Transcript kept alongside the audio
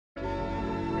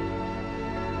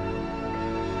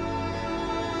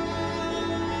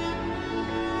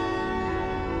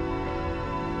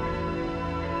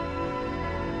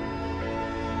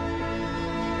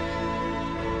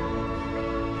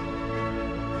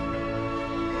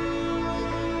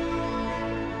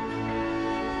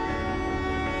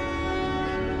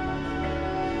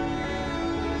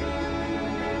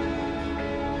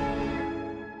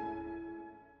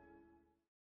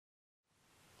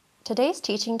Today's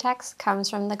teaching text comes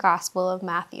from the Gospel of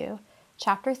Matthew,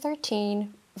 chapter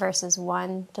 13, verses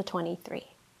 1 to 23.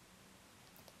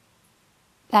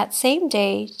 That same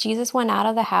day, Jesus went out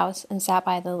of the house and sat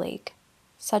by the lake.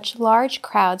 Such large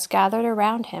crowds gathered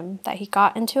around him that he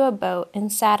got into a boat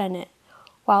and sat in it,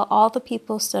 while all the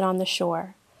people stood on the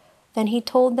shore. Then he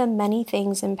told them many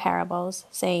things in parables,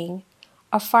 saying,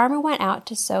 A farmer went out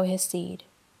to sow his seed.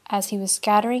 As he was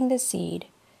scattering the seed,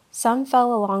 some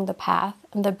fell along the path,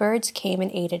 and the birds came and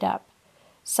ate it up.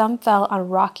 Some fell on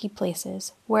rocky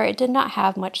places, where it did not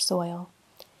have much soil.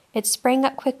 It sprang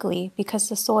up quickly because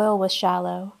the soil was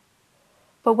shallow.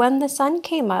 But when the sun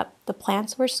came up, the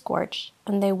plants were scorched,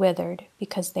 and they withered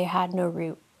because they had no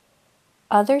root.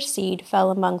 Other seed fell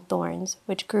among thorns,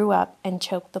 which grew up and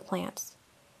choked the plants.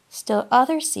 Still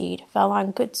other seed fell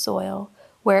on good soil,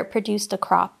 where it produced a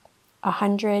crop,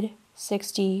 100,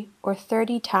 60, or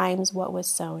 30 times what was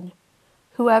sown.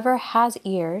 Whoever has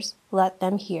ears, let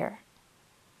them hear.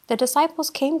 The disciples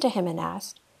came to him and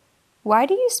asked, Why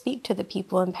do you speak to the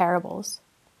people in parables?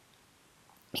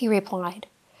 He replied,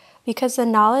 Because the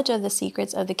knowledge of the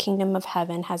secrets of the kingdom of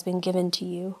heaven has been given to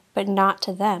you, but not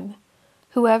to them.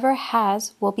 Whoever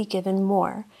has will be given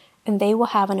more, and they will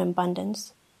have an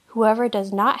abundance. Whoever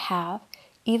does not have,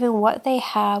 even what they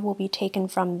have will be taken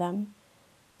from them.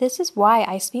 This is why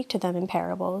I speak to them in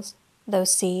parables. Though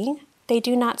seeing, they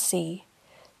do not see.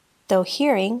 Though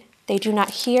hearing, they do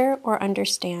not hear or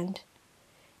understand.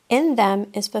 In them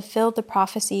is fulfilled the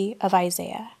prophecy of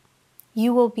Isaiah.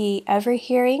 You will be ever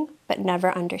hearing, but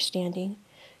never understanding.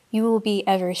 You will be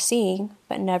ever seeing,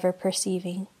 but never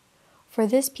perceiving. For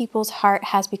this people's heart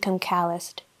has become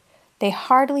calloused. They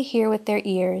hardly hear with their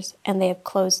ears, and they have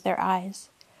closed their eyes.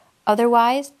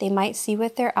 Otherwise, they might see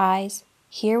with their eyes,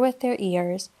 hear with their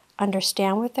ears,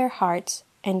 understand with their hearts,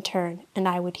 and turn, and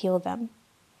I would heal them.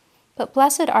 But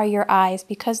blessed are your eyes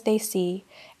because they see,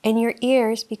 and your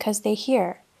ears because they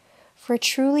hear. For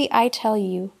truly I tell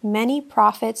you, many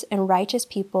prophets and righteous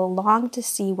people longed to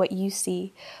see what you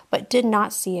see, but did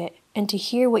not see it, and to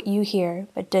hear what you hear,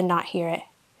 but did not hear it.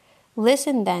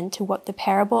 Listen then to what the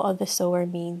parable of the sower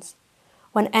means.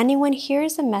 When anyone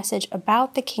hears a message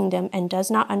about the kingdom and does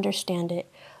not understand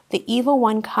it, the evil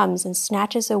one comes and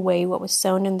snatches away what was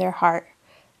sown in their heart.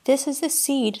 This is the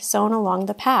seed sown along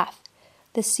the path.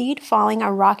 The seed falling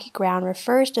on rocky ground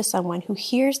refers to someone who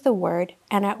hears the word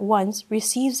and at once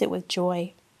receives it with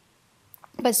joy.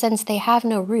 But since they have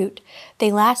no root,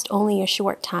 they last only a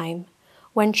short time.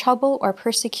 When trouble or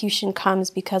persecution comes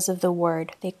because of the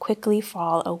word, they quickly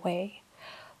fall away.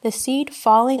 The seed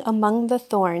falling among the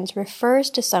thorns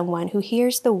refers to someone who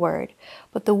hears the word,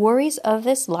 but the worries of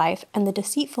this life and the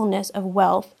deceitfulness of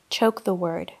wealth choke the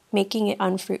word, making it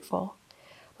unfruitful.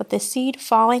 But the seed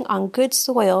falling on good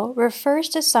soil refers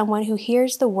to someone who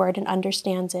hears the word and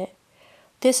understands it.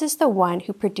 This is the one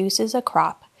who produces a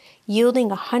crop, yielding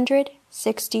 100,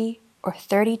 60, or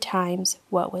 30 times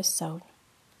what was sown.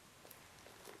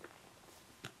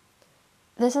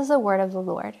 This is the word of the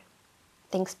Lord.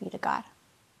 Thanks be to God.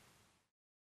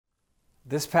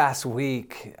 This past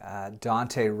week,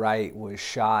 Dante Wright was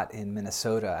shot in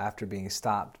Minnesota after being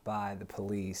stopped by the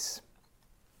police.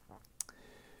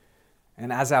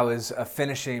 And as I was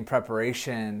finishing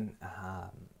preparation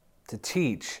to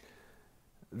teach,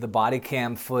 the body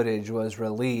cam footage was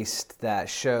released that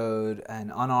showed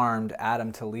an unarmed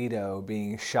Adam Toledo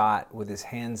being shot with his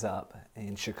hands up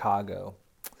in Chicago.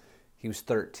 He was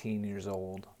 13 years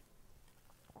old.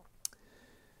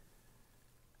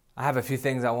 I have a few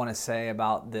things I want to say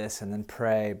about this and then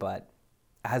pray, but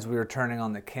as we were turning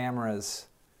on the cameras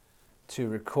to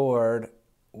record,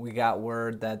 we got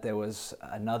word that there was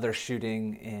another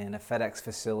shooting in a FedEx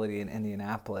facility in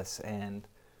Indianapolis, and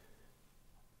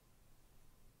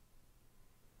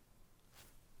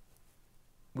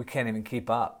we can't even keep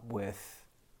up with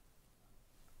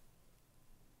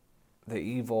the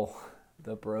evil,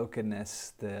 the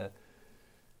brokenness, the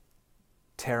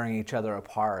tearing each other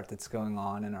apart that's going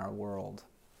on in our world.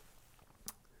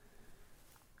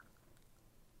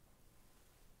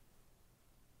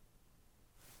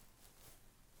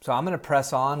 So I'm going to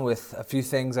press on with a few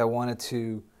things I wanted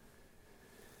to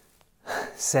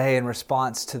say in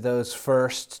response to those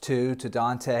first two, to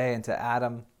Dante and to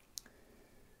Adam,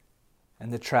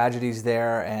 and the tragedies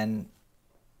there, and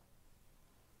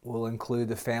we'll include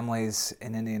the families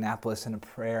in Indianapolis in a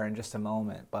prayer in just a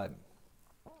moment. But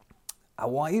I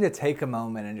want you to take a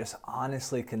moment and just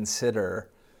honestly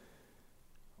consider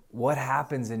what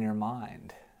happens in your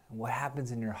mind, what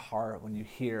happens in your heart when you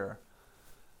hear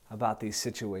about these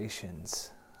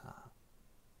situations.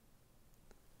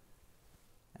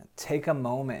 take a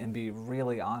moment and be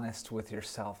really honest with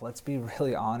yourself. Let's be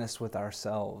really honest with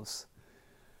ourselves.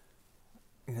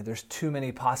 There's too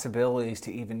many possibilities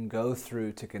to even go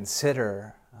through to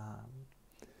consider.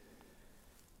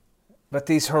 But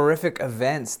these horrific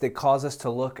events, they cause us to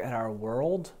look at our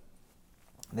world.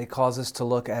 They cause us to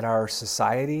look at our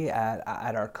society, at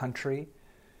our country,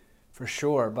 for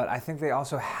sure. But I think they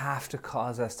also have to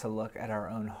cause us to look at our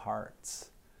own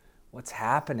hearts. What's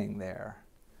happening there?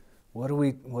 What do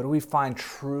we find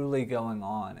truly going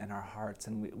on in our hearts?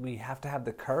 And we have to have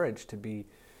the courage to be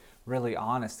really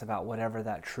honest about whatever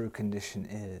that true condition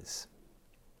is.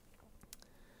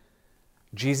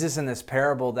 Jesus in this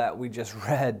parable that we just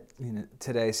read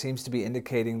today seems to be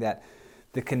indicating that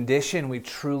the condition we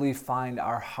truly find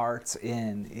our hearts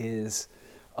in is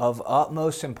of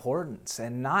utmost importance,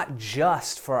 and not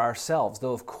just for ourselves,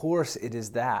 though of course it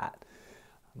is that,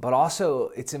 but also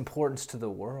its importance to the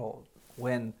world.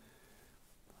 When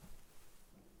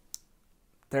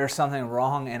there's something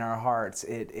wrong in our hearts,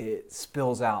 it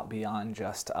spills out beyond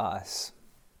just us.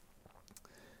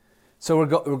 So we're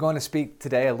going to speak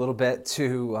today a little bit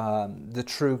to the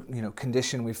true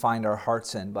condition we find our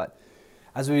hearts in. But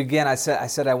as we begin, I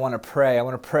said I want to pray. I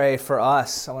want to pray for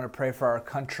us. I want to pray for our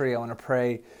country. I want to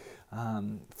pray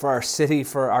for our city,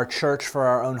 for our church, for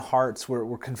our own hearts.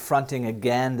 We're confronting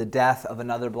again the death of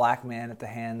another black man at the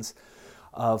hands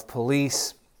of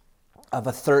police, of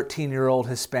a 13-year-old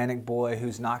Hispanic boy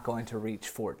who's not going to reach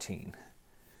 14.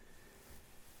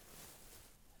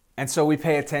 And so we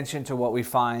pay attention to what we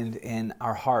find in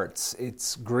our hearts.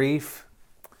 It's grief,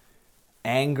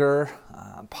 anger,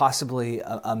 possibly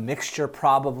a mixture,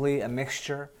 probably a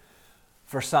mixture.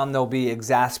 For some, there'll be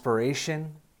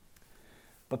exasperation.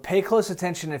 But pay close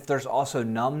attention if there's also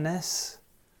numbness,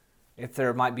 if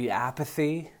there might be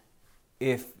apathy,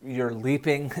 if you're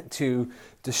leaping to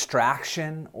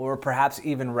distraction or perhaps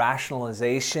even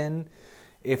rationalization.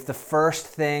 If the first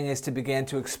thing is to begin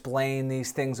to explain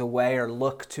these things away or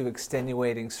look to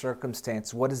extenuating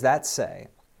circumstance, what does that say?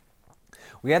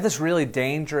 We have this really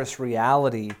dangerous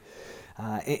reality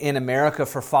in America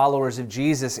for followers of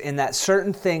Jesus, in that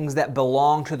certain things that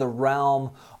belong to the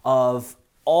realm of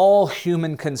all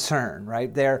human concern,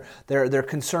 right? They're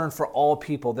concern for all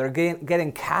people. They're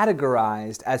getting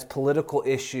categorized as political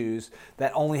issues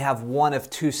that only have one of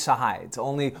two sides,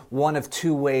 only one of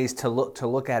two ways to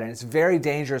look at it. And it's very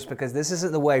dangerous because this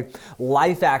isn't the way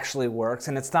life actually works,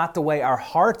 and it's not the way our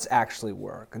hearts actually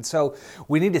work. And so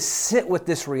we need to sit with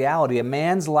this reality. A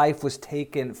man's life was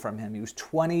taken from him. He was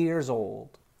 20 years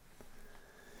old.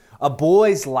 A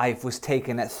boy's life was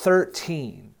taken at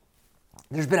 13.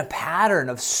 There's been a pattern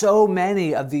of so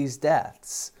many of these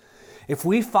deaths. If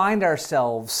we find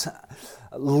ourselves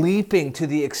leaping to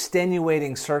the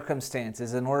extenuating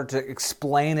circumstances in order to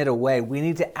explain it away, we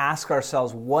need to ask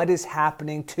ourselves, what is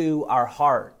happening to our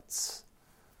hearts?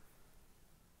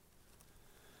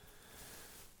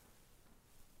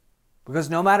 Because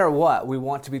no matter what, we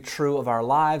want to be true of our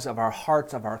lives, of our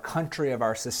hearts, of our country, of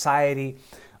our society.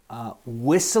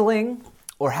 Whistling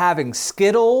or having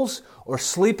Skittles, or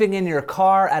sleeping in your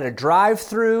car at a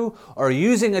drive-thru, or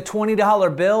using a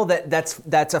 $20 bill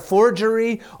that's a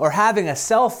forgery, or having a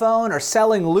cell phone, or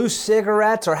selling loose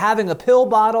cigarettes, or having a pill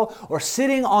bottle, or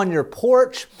sitting on your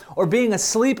porch, or being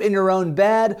asleep in your own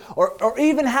bed, or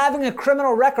even having a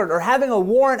criminal record, or having a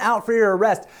warrant out for your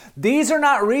arrest. These are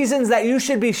not reasons that you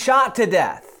should be shot to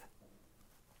death.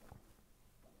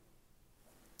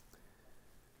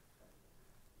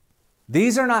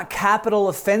 These are not capital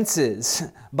offenses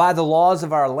by the laws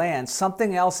of our land.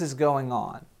 Something else is going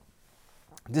on.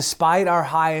 Despite our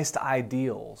highest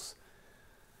ideals,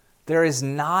 there is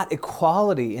not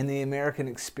equality in the American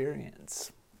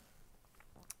experience.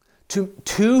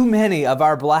 Too many of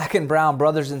our black and brown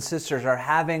brothers and sisters are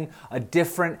having a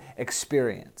different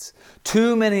experience.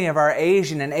 Too many of our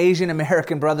Asian and Asian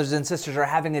American brothers and sisters are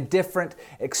having a different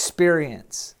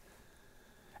experience.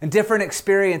 And different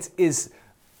experience is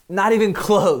not even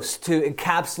close to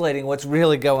encapsulating what's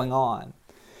really going on.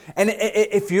 And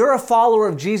if you're a follower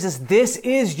of Jesus, this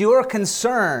is your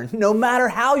concern, no matter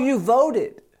how you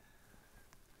voted.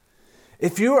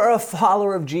 If you are a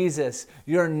follower of Jesus,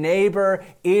 your neighbor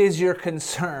is your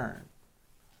concern.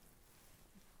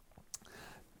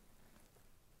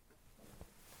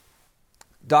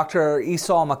 Dr.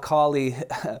 Esau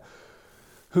McCaulley,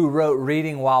 who wrote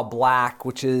Reading While Black,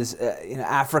 which is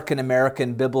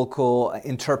African-American biblical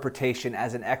interpretation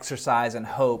as an exercise in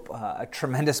hope, a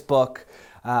tremendous book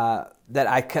that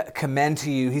I commend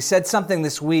to you. He said something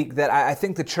this week that I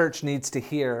think the church needs to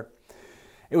hear.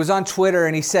 It was on Twitter,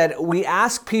 and he said, "We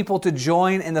ask people to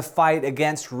join in the fight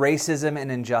against racism and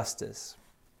injustice.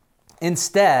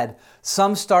 Instead,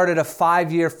 some started a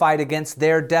 5-year fight against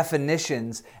their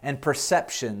definitions and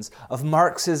perceptions of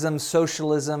Marxism,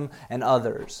 socialism, and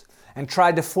others, and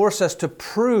tried to force us to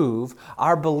prove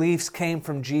our beliefs came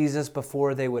from Jesus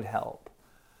before they would help.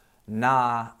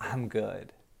 Nah, I'm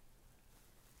good.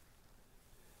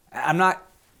 I'm not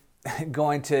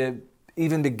going to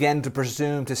even begin to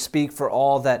presume to speak for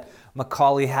all that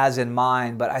Macaulay has in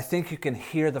mind, but I think you can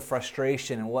hear the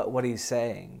frustration in what he's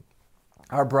saying.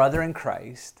 Our brother in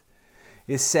Christ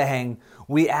is saying,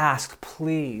 we ask,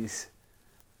 please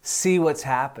see what's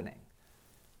happening.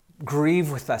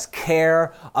 Grieve with us,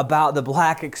 care about the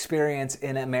Black experience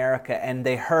in America. And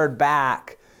they heard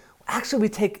back, actually, we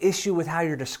take issue with how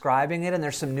you're describing it, and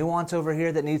there's some nuance over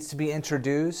here that needs to be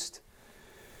introduced.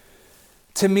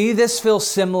 To me, this feels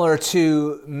similar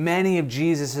to many of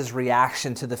Jesus'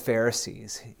 reaction to the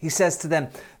Pharisees. He says to them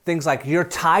things like, you're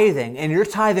tithing, and you're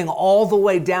tithing all the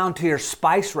way down to your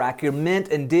spice rack, your mint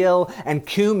and dill and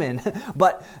cumin,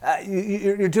 but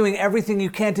you're doing everything you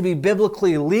can to be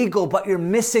biblically legal, but you're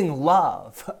missing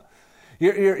love.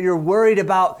 You're worried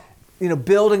about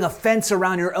building a fence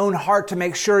around your own heart to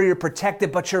make sure you're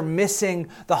protected, but you're missing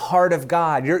the heart of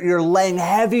God. You're laying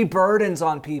heavy burdens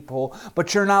on people,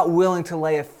 but you're not willing to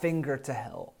lay a finger to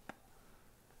help.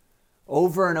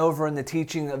 Over and over in the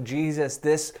teaching of Jesus,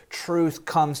 this truth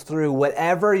comes through.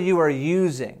 Whatever you are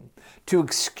using to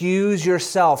excuse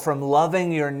yourself from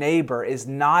loving your neighbor is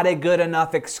not a good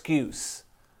enough excuse.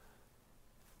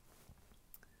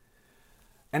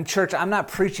 And church, I'm not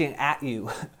preaching at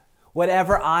you.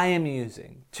 Whatever I am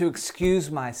using to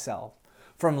excuse myself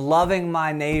from loving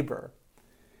my neighbor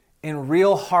in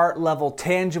real heart level,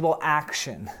 tangible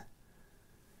action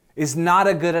is not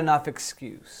a good enough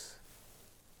excuse.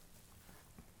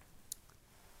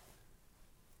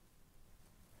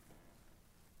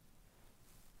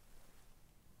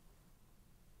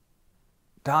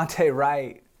 Daunte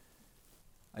Wright,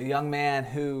 a young man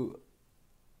who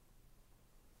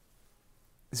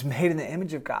is made in the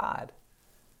image of God.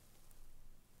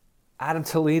 Adam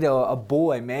Toledo, a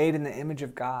boy made in the image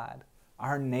of God,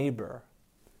 our neighbor.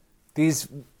 These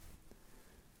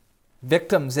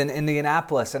victims in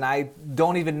Indianapolis, and I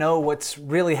don't even know what's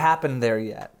really happened there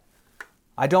yet.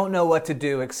 I don't know what to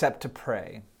do except to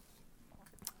pray.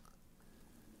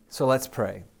 So let's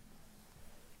pray.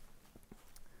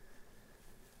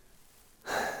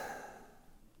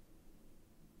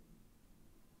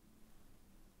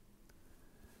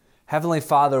 Heavenly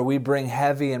Father, we bring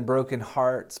heavy and broken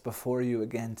hearts before you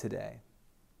again today.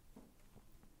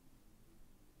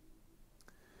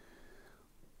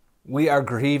 We are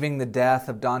grieving the death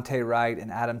of Daunte Wright and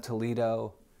Adam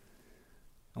Toledo,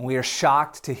 and we are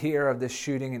shocked to hear of this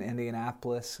shooting in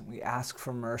Indianapolis, and we ask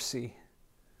for mercy.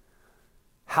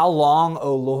 How long,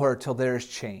 O Lord, till there is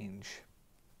change?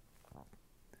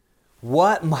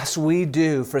 What must we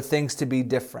do for things to be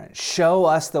different? Show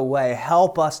us the way.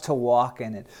 Help us to walk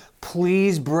in it.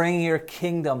 Please bring your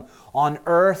kingdom on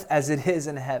earth as it is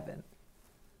in heaven.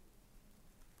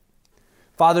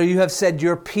 Father, you have said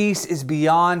your peace is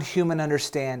beyond human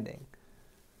understanding,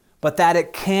 but that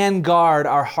it can guard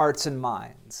our hearts and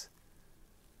minds.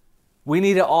 We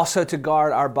need it also to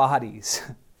guard our bodies,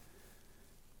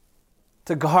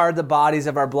 to guard the bodies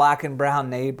of our Black and brown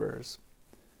neighbors.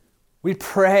 We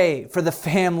pray for the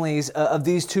families of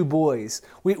these two boys.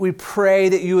 We pray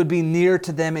that you would be near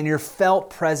to them in your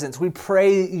felt presence. We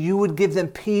pray that you would give them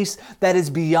peace that is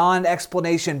beyond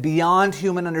explanation, beyond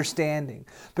human understanding.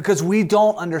 Because we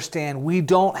don't understand. We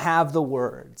don't have the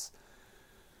words.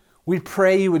 We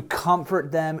pray you would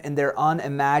comfort them in their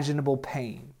unimaginable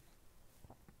pain.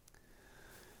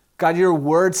 God, your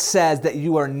word says that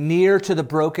you are near to the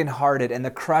brokenhearted and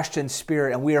the crushed in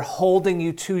spirit, and we are holding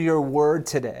you to your word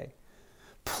today.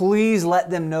 Please let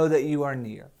them know that you are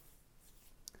near.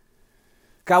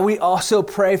 God, we also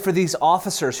pray for these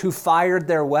officers who fired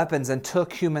their weapons and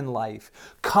took human life.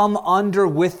 Come under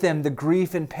with them the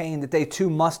grief and pain that they too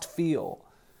must feel.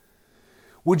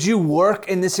 Would you work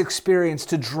in this experience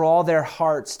to draw their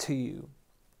hearts to you?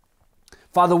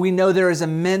 Father, we know there is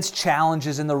immense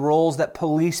challenges in the roles that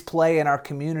police play in our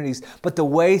communities, but the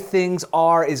way things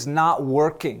are is not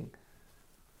working.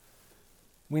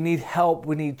 We need help.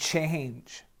 We need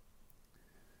change.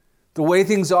 The way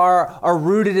things are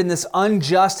rooted in this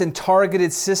unjust and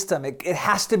targeted system. It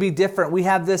has to be different. We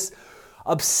have this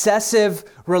obsessive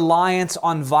reliance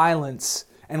on violence,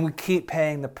 and we keep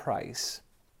paying the price.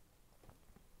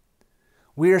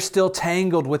 We are still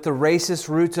tangled with the racist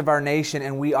roots of our nation,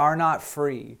 and we are not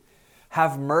free.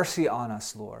 Have mercy on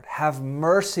us, Lord. Have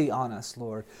mercy on us,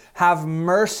 Lord. Have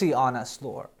mercy on us,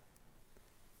 Lord.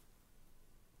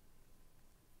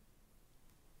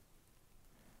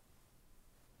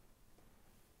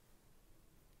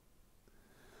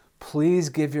 please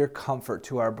give your comfort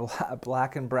to our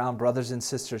black and brown brothers and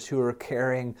sisters who are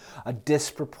carrying a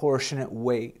disproportionate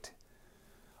weight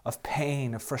of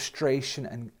pain, of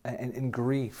frustration, and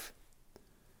grief.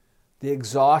 The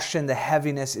exhaustion, the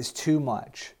heaviness is too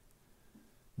much.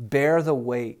 Bear the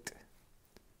weight.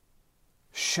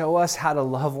 Show us how to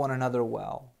love one another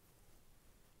well.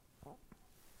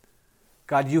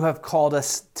 God, you have called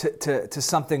us to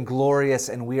something glorious,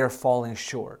 and we are falling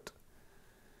short.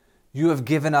 You have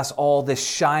given us all this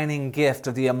shining gift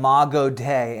of the Imago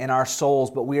Dei in our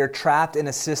souls, but we are trapped in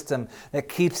a system that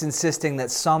keeps insisting that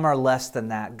some are less than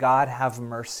that. God, have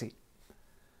mercy.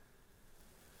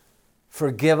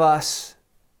 Forgive us.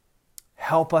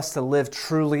 Help us to live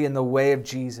truly in the way of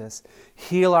Jesus.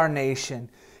 Heal our nation.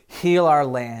 Heal our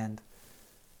land.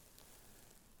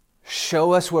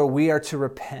 Show us where we are to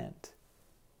repent.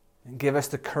 And give us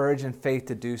the courage and faith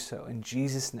to do so. In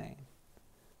Jesus' name,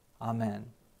 amen.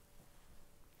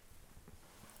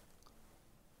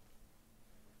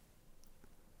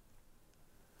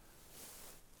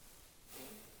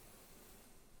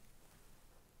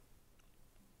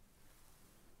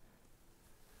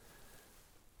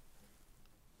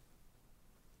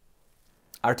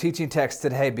 Our teaching text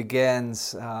today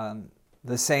begins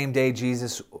the same day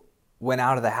Jesus went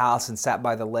out of the house and sat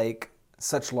by the lake.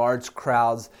 Such large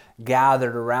crowds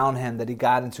gathered around him that he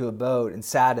got into a boat and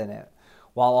sat in it,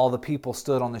 while all the people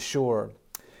stood on the shore.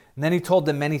 And then he told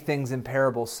them many things in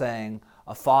parables, saying,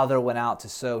 a father went out to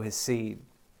sow his seed.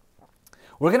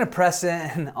 We're going to press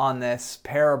in on this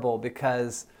parable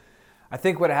because I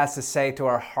think what it has to say to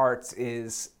our hearts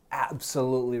is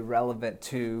absolutely relevant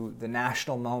to the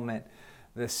national moment,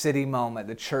 the city moment,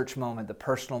 the church moment, the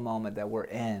personal moment that we're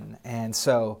in. And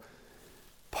so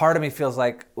part of me feels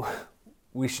like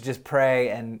we should just pray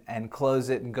and close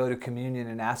it and go to communion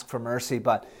and ask for mercy.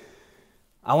 But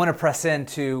I want to press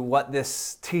into what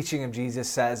this teaching of Jesus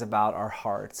says about our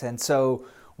hearts. And so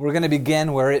we're going to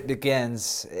begin where it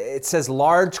begins. It says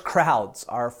large crowds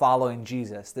are following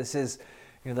Jesus. This is,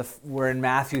 we're in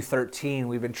Matthew 13.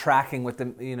 We've been tracking with the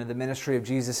ministry of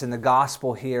Jesus in the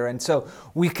gospel here. And so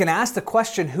we can ask the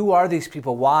question, who are these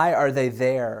people? Why are they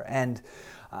there? And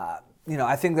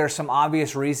I think there's some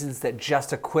obvious reasons that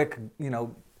just a quick,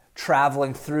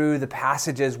 traveling through the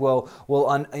passages will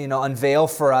unveil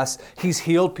for us. He's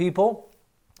healed people.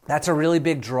 That's a really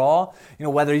big draw.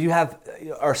 Whether you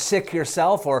are sick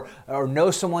yourself or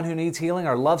know someone who needs healing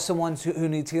or love someone who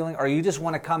needs healing, or you just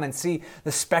want to come and see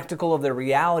the spectacle of the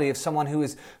reality of someone who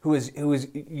is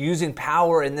using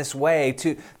power in this way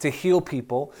to heal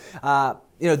people.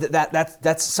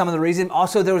 That's some of the reason.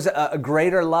 Also, there was a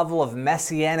greater level of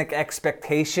messianic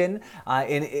expectation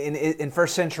in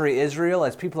first century Israel,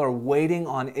 as people are waiting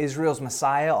on Israel's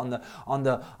Messiah, on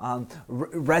the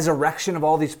resurrection of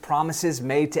all these promises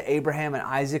made to Abraham and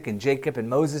Isaac and Jacob and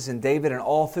Moses and David, and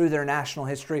all through their national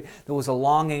history. There was a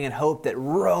longing and hope that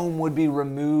Rome would be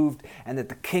removed and that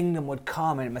the kingdom would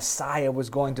come, and Messiah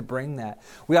was going to bring that.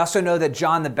 We also know that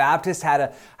John the Baptist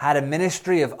had a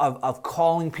ministry of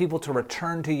calling people to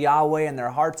return to Yahweh in their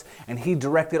hearts, and he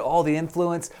directed all the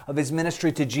influence of his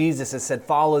ministry to Jesus and said,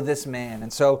 follow this man.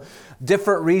 And so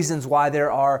different reasons why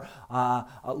there are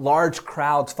large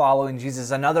crowds following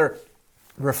Jesus. Another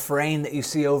refrain that you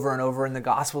see over and over in the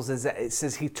Gospels is that it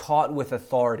says he taught with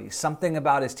authority. Something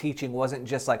about his teaching wasn't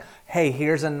just like, hey,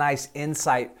 here's a nice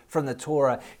insight from the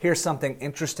Torah. Here's something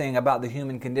interesting about the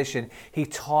human condition. He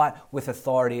taught with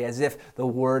authority, as if the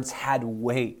words had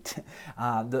weight.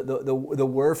 The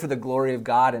word for the glory of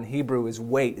God in Hebrew is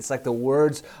weight. It's like the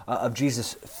words of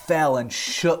Jesus fell and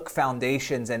shook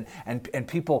foundations, and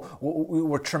people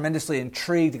were tremendously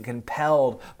intrigued and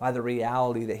compelled by the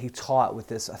reality that he taught with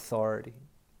this authority.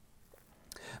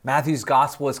 Matthew's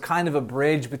gospel is kind of a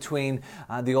bridge between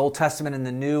the Old Testament and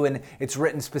the New, and it's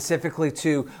written specifically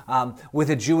with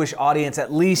a Jewish audience,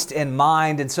 at least in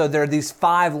mind. And so there are these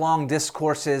 5 long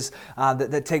discourses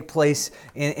that take place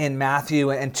in Matthew,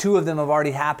 and 2 of them have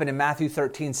already happened. In Matthew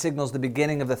 13 signals the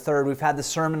beginning of the 3rd. We've had the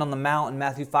Sermon on the Mount in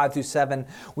Matthew 5 through 7.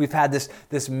 We've had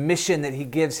this mission that he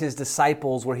gives his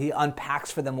disciples, where he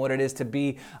unpacks for them what it is to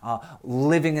be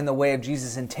living in the way of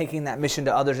Jesus and taking that mission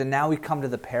to others. And now we come to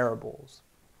the parables.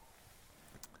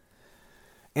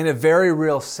 In a very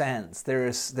real sense, there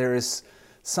is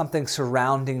something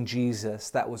surrounding Jesus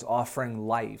that was offering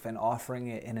life and offering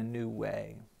it in a new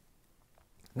way.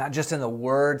 Not just in the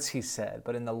words he said,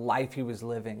 but in the life he was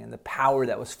living and the power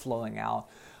that was flowing out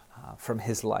from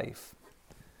his life.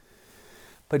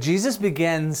 But Jesus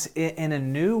begins in a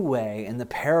new way in the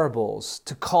parables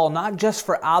to call not just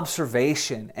for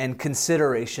observation and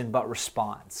consideration, but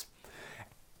response.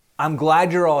 I'm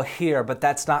glad you're all here, but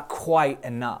that's not quite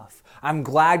enough. I'm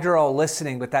glad you're all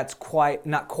listening, but that's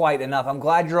not quite enough. I'm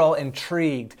glad you're all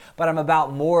intrigued, but I'm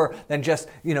about more than just,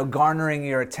 garnering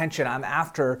your attention. I'm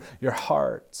after your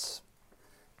hearts.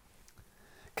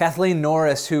 Kathleen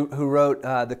Norris, who wrote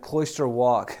The Cloister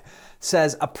Walk,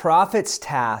 says, a prophet's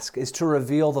task is to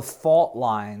reveal the fault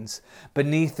lines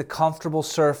beneath the comfortable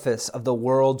surface of the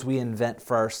worlds we invent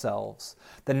for ourselves,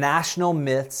 the national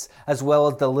myths, as well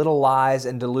as the little lies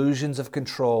and delusions of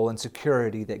control and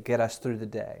security that get us through the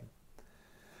day.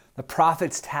 The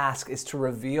prophet's task is to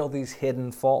reveal these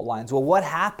hidden fault lines. Well, what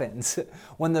happens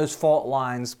when those fault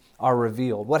lines are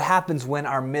revealed? What happens when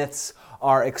our myths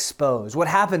are exposed? What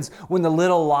happens when the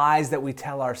little lies that we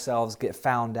tell ourselves get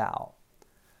found out?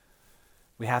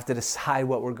 We have to decide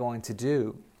what we're going to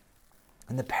do.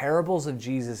 And the parables of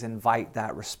Jesus invite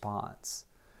that response.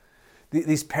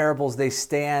 These parables, they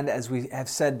stand, as we have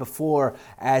said before,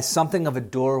 as something of a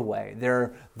doorway.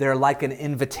 They're like an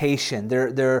invitation.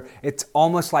 It's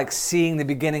almost like seeing the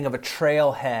beginning of a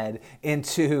trailhead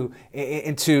into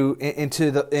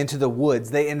the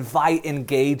woods. They invite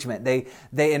engagement.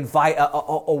 They invite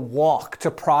a walk to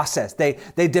process.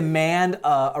 They demand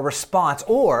a response,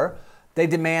 or they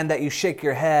demand that you shake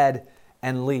your head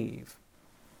and leave.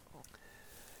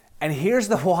 And here's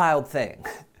the wild thing.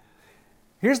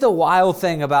 Here's the wild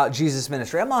thing about Jesus'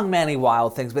 ministry, among many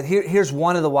wild things, but here's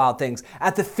one of the wild things.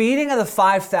 At the feeding of the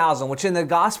 5,000, which in the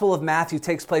Gospel of Matthew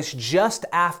takes place just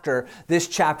after this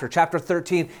chapter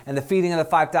 13, and the feeding of the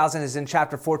 5,000 is in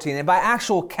chapter 14. And by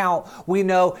actual count, we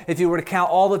know if you were to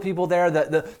count all the people there,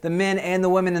 the men and the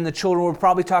women and the children, we're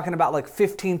probably talking about like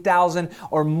 15,000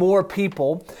 or more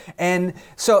people. And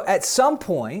so at some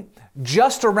point,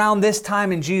 just around this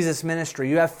time in Jesus' ministry,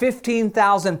 you have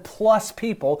 15,000 plus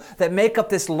people that make up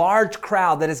this large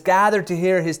crowd that is gathered to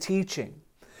hear his teaching.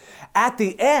 At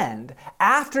the end,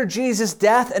 after Jesus'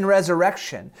 death and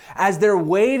resurrection, as they're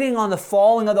waiting on the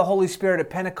falling of the Holy Spirit at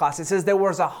Pentecost, it says there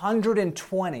was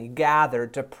 120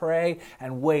 gathered to pray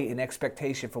and wait in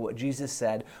expectation for what Jesus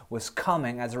said was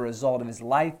coming as a result of his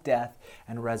life, death,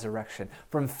 and resurrection.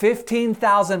 From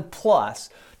 15,000 plus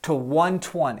to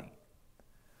 120.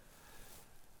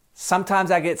 Sometimes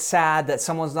I get sad that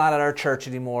someone's not at our church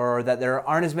anymore, or that there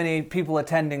aren't as many people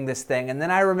attending this thing. And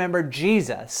then I remember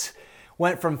Jesus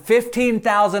went from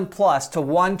 15,000 plus to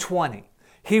 120.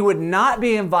 He would not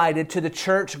be invited to the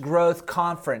church growth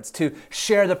conference to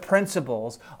share the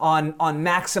principles on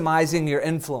maximizing your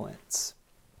influence.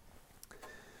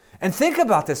 And think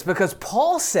about this, because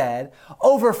Paul said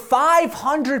over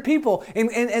 500 people,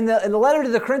 in the letter to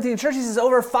the Corinthian church, he says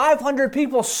over 500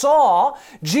 people saw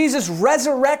Jesus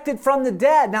resurrected from the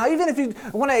dead. Now, even if you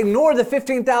want to ignore the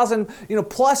 15,000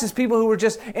 plus as people who were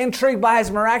just intrigued by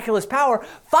his miraculous power,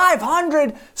 more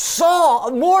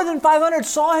than 500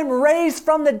 saw him raised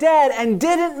from the dead and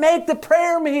didn't make the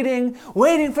prayer meeting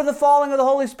waiting for the falling of the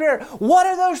Holy Spirit. What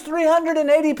are those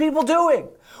 380 people doing?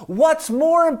 What's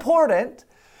more important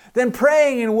than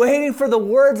praying and waiting for the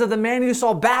words of the man you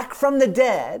saw back from the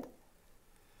dead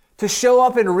to show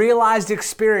up in realized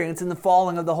experience in the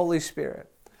falling of the Holy Spirit?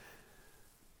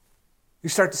 You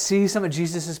start to see some of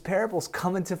Jesus' parables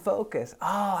come into focus.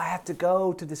 Oh, I have to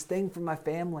go to this thing for my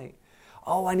family.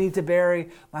 Oh, I need to bury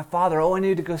my father. Oh, I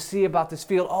need to go see about this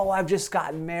field. Oh, I've just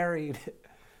gotten married.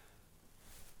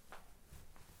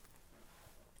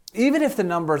 Even if the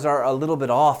numbers are a little bit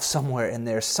off somewhere in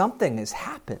there, something has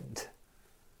happened.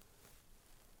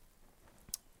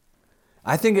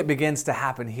 I think it begins to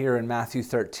happen here in Matthew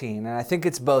 13, and I think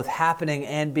it's both happening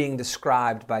and being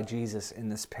described by Jesus in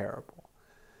this parable.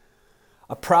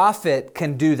 A prophet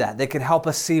can do that. They can help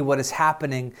us see what is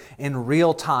happening in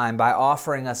real time by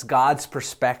offering us God's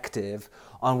perspective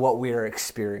on what we are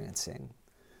experiencing.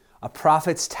 A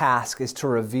prophet's task is to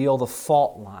reveal the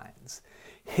fault lines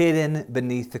hidden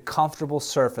beneath the comfortable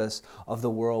surface of the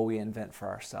world we invent for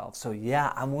ourselves. So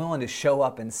yeah, I'm willing to show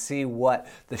up and see what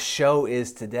the show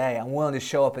is today. I'm willing to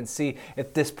show up and see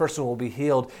if this person will be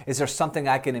healed. Is there something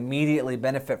I can immediately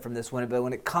benefit from this one? But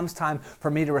when it comes time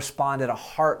for me to respond at a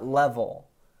heart level,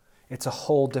 it's a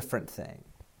whole different thing.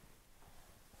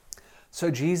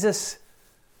 So Jesus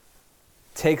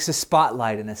takes a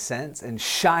spotlight in a sense and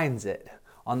shines it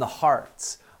on the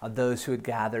hearts of those who had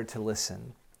gathered to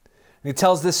listen. He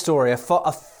tells this story. A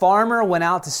farmer went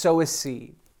out to sow his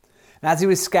seed. And as he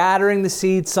was scattering the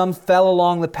seed, some fell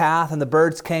along the path and the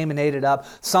birds came and ate it up.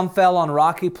 Some fell on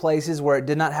rocky places where it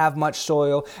did not have much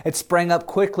soil. It sprang up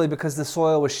quickly because the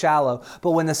soil was shallow.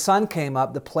 But when the sun came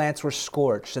up, the plants were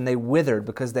scorched and they withered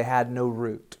because they had no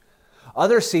root.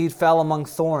 Other seed fell among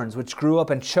thorns, which grew up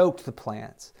and choked the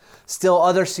plants. Still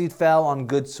other seed fell on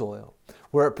good soil,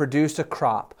 where it produced a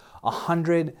crop,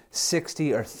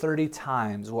 160 or 30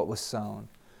 times what was sown.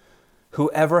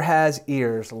 Whoever has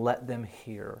ears, let them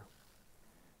hear.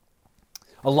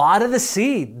 A lot of the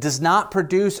seed does not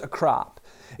produce a crop.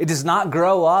 It does not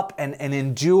grow up and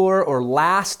endure or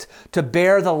last to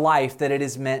bear the life that it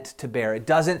is meant to bear. It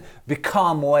doesn't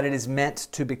become what it is meant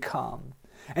to become.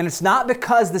 And it's not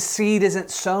because the seed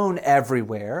isn't sown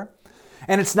everywhere.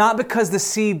 And it's not because the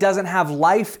seed doesn't have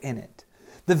life in it.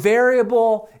 The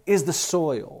variable is the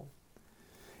soil.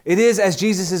 It is, as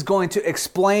Jesus is going to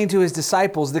explain to his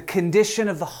disciples, the condition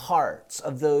of the hearts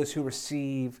of those who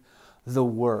receive the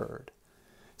word.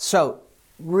 So,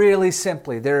 really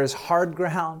simply, there is hard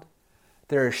ground,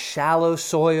 there is shallow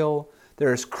soil,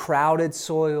 there is crowded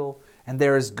soil, and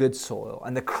there is good soil.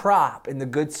 And the crop in the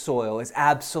good soil is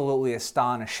absolutely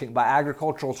astonishing. By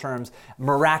agricultural terms,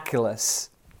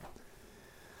 miraculous.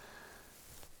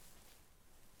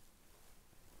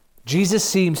 Jesus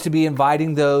seems to be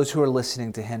inviting those who are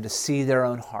listening to him to see their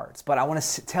own hearts. But I want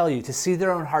to tell you, to see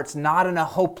their own hearts not in a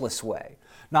hopeless way,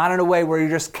 not in a way where you're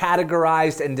just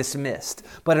categorized and dismissed,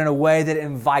 but in a way that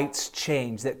invites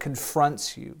change, that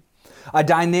confronts you. A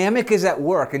dynamic is at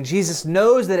work, and Jesus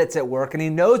knows that it's at work, and he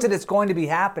knows that it's going to be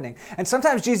happening. And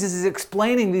sometimes Jesus is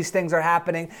explaining these things are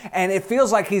happening, and it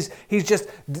feels like he's just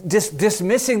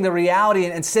dismissing the reality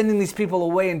and sending these people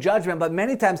away in judgment. But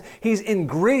many times he's in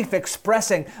grief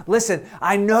expressing, listen,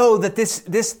 I know that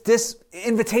this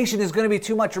invitation is going to be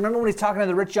too much. Remember when he's talking to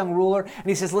the rich young ruler, and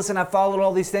he says, listen, I've followed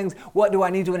all these things. What do I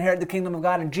need to inherit the kingdom of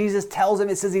God? And Jesus tells him,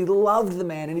 it says he loved the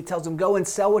man, and he tells him, go and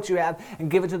sell what you have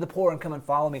and give it to the poor and come and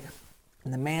follow me.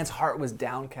 And the man's heart was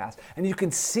downcast. And you can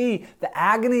see the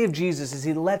agony of Jesus as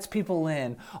he lets people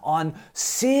in on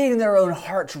seeing their own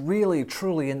hearts really,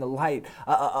 truly in the light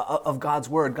of God's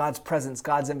word, God's presence,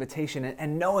 God's invitation,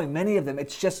 and knowing many of them,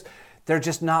 they're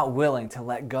just not willing to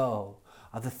let go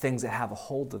of the things that have a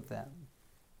hold of them.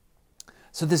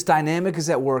 So this dynamic is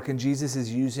at work, and Jesus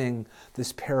is using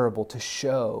this parable to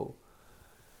show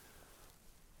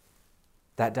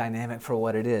that dynamic for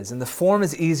what it is. And the form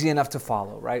is easy enough to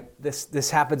follow, right?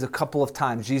 This happens a couple of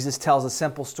times. Jesus tells a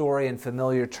simple story in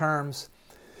familiar terms.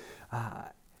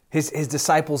 His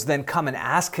disciples then come and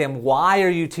ask him, why are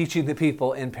you teaching the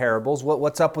people in parables?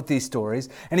 What's up with these stories?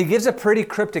 And he gives a pretty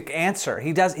cryptic answer.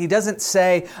 He doesn't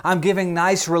say, I'm giving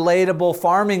nice, relatable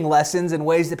farming lessons in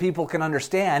ways that people can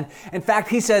understand. In fact,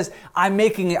 he says, I'm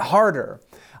making it harder.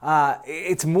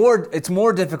 It's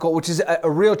more difficult, which is a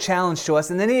real challenge to us.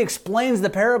 And then he explains the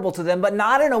parable to them, but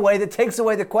not in a way that takes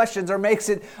away the questions or makes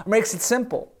it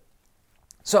simple.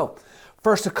 So,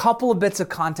 first, a couple of bits of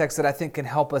context that I think can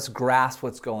help us grasp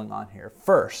what's going on here.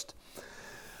 First,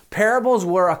 parables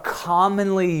were a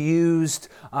commonly used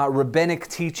rabbinic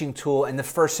teaching tool in the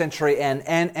first century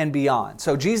and beyond.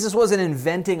 So Jesus wasn't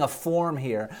inventing a form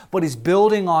here, but he's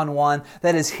building on one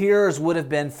that his hearers would have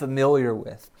been familiar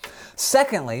with.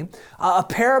 Secondly, a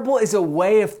parable is a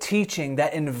way of teaching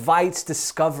that invites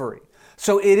discovery.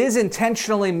 So it is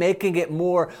intentionally making it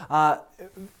more,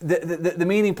 the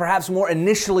meaning perhaps more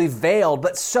initially veiled,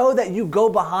 but so that you go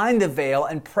behind the veil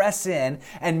and press in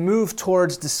and move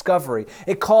towards discovery.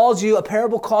 A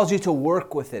parable calls you to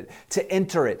work with it, to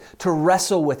enter it, to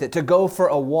wrestle with it, to go for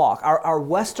a walk. Our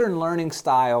Western learning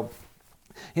style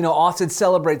often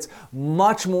celebrates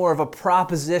much more of a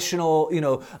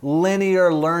propositional,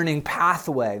 linear learning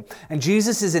pathway. And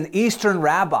Jesus is an Eastern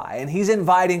rabbi, and he's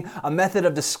inviting a method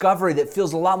of discovery that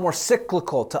feels a lot more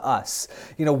cyclical to us.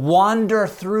 Wander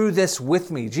through this with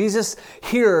me. Jesus'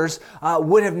 hearers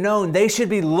would have known they should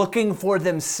be looking for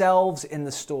themselves in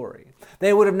the story.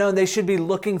 They would have known they should be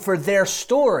looking for their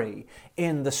story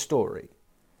in the story.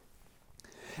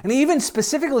 And even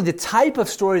specifically the type of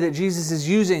story that Jesus is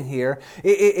using here,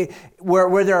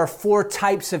 where there are four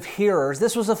types of hearers,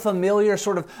 this was a familiar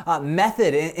sort of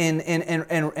method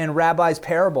in rabbis'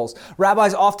 parables.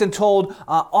 Rabbis often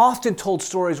told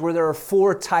stories where there are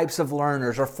four types of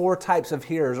learners, or four types of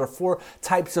hearers, or four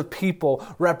types of people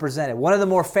represented. One of the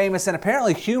more famous and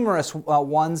apparently humorous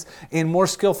ones, in more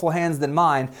skillful hands than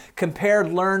mine,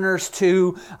 compared learners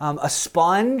to a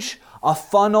sponge, a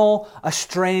funnel, a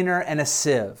strainer, and a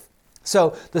sieve.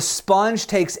 So the sponge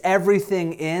takes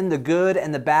everything in, the good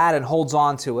and the bad, and holds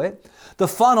on to it. The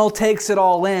funnel takes it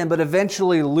all in, but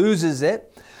eventually loses it.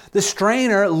 The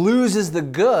strainer loses the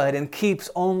good and keeps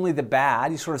only the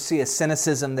bad. You sort of see a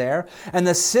cynicism there. And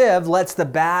the sieve lets the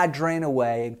bad drain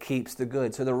away and keeps the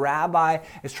good. So the rabbi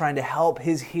is trying to help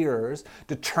his hearers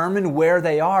determine where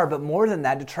they are, but more than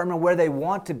that, determine where they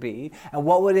want to be and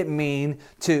what would it mean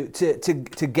to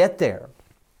get there.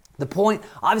 The point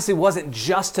obviously wasn't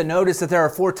just to notice that there are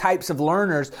 4 types of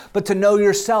learners, but to know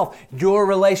yourself, your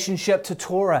relationship to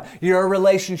Torah, your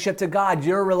relationship to God,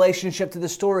 your relationship to the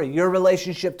story, your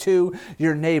relationship to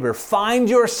your neighbor. Find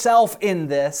yourself in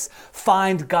this.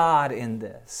 Find God in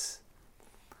this.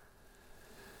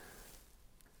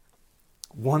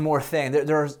 One more thing,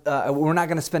 we're not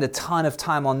going to spend a ton of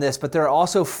time on this, but there are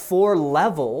also 4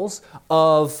 levels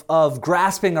of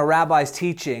grasping a rabbi's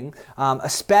teaching,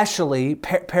 especially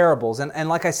parables. And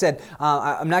like I said,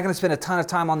 I'm not going to spend a ton of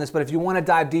time on this, but if you want to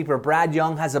dive deeper, Brad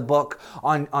Young has a book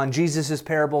on Jesus'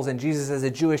 parables and Jesus as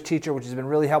a Jewish teacher, which has been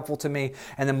really helpful to me.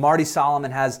 And then Marty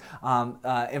Solomon has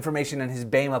information in his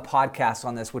Bema podcast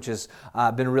on this, which has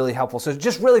been really helpful. So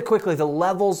just really quickly, the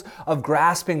levels of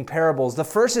grasping parables. The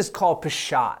first is called Peshat.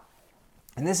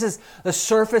 And this is the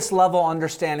surface level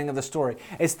understanding of the story.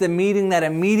 It's the meaning that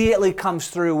immediately comes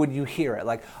through when you hear it.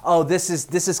 Like, oh, this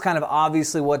is kind of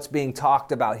obviously what's being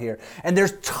talked about here. And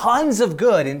there's tons of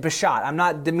good in Peshat. I'm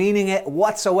not demeaning it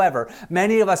whatsoever.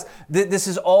 Many of us, this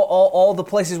is all the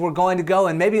places we're going to go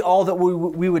and maybe all that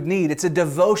we would need. It's a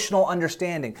devotional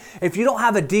understanding. If you don't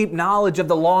have a deep knowledge of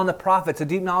the law and the prophets, a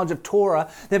deep knowledge of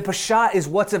Torah, then Peshat is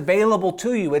what's available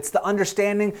to you. It's the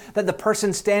understanding that the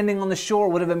person standing on the shore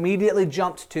would have immediately jumped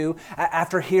to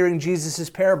after hearing Jesus'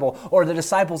 parable, or the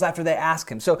disciples after they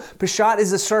ask him. So Peshat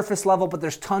is the surface level, but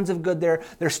there's tons of good there.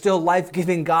 There's still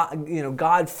life-giving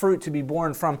God fruit to be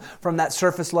born from that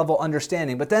surface level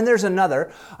understanding. But then there's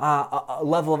another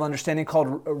level of understanding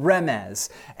called remez.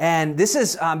 And this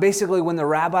is basically when the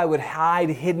rabbi would hide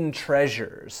hidden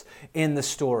treasures in the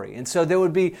story. And so there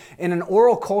would be, in an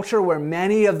oral culture where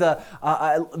many of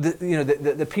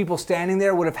the people standing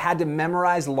there would have had to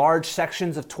memorize large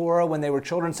sections of Torah when they were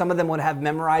children. Some of them would have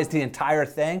memorized the entire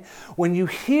thing. When you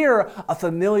hear a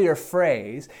familiar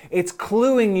phrase, it's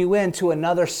cluing you into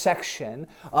another section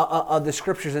of the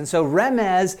scriptures. And so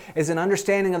remez is an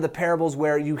understanding of the parables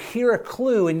where you hear a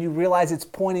clue and you realize it's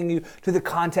pointing you to the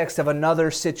context of another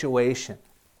situation.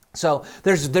 So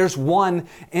there's one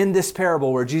in this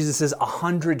parable where Jesus says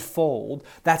 100-fold.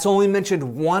 That's only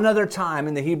mentioned one other time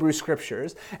in the Hebrew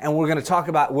Scriptures, and we're going to talk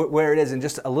about where it is in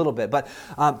just a little bit. But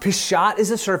Peshat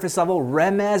is a surface level.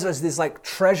 Remez is this like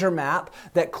treasure map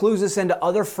that clues us into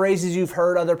other phrases you've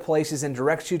heard other places and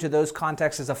directs you to those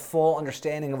contexts as a full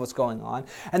understanding of what's going on.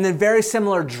 And then very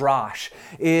similar, Drash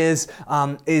is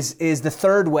the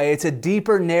third way. It's a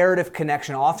deeper narrative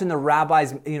connection. Often the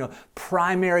rabbi's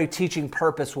primary teaching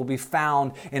purpose will be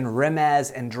found in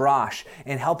remez and drash,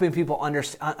 in helping people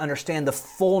understand the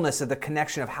fullness of the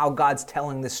connection of how God's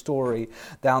telling this story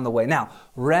down the way. Now,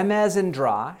 remez and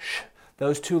drash,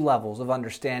 those 2 levels of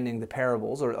understanding the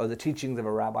parables or the teachings of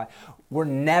a rabbi, were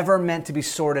never meant to be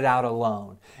sorted out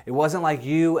alone. It wasn't like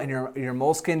you and your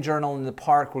Moleskine journal in the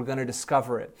park were going to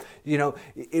discover it.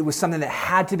 It was something that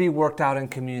had to be worked out in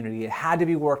community. It had to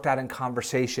be worked out in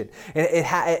conversation. It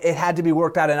had to be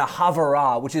worked out in a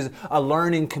havara, which is a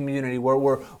learning community where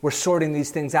we're sorting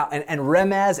these things out. And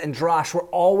remez and drash were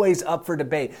always up for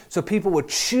debate. So people would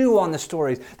chew on the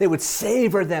stories. They would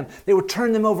savor them. They would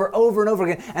turn them over and over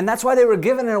again. And that's why they were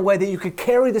given in a way that you could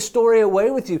carry the story away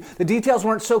with you. The details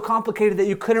weren't so complicated that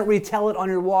you couldn't retell it on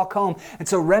your walk home. And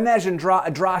so remez and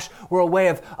drash were a way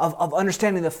of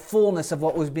understanding the fullness of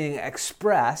what was being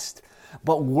expressed,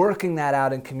 but working that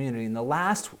out in community. And the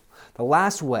last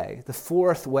way, the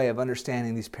fourth way of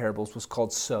understanding these parables was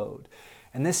called sod.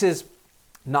 And this is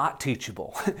not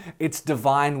teachable. It's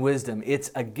divine wisdom. It's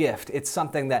a gift. It's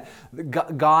something that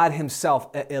God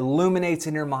himself illuminates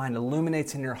in your mind,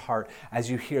 illuminates in your heart as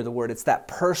you hear the word. It's that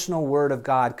personal word of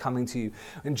God coming to you.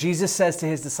 And Jesus says to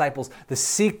his disciples, the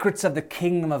secrets of the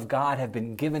kingdom of God have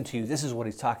been given to you. This is what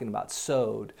he's talking about,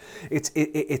 sod. It's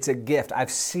a gift.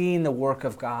 I've seen the work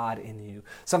of God in you.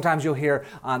 Sometimes you'll hear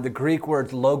the Greek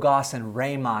words logos and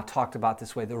rhema talked about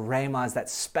this way. The rhema is that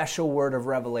special word of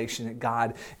revelation that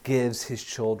God gives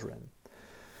his children.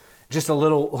 Just a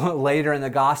little later in the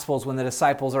Gospels, when the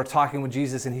disciples are talking with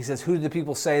Jesus and he says, who do the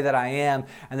people say that I am?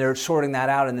 And they're sorting that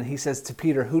out. And then he says to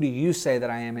Peter, who do you say that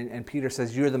I am? And Peter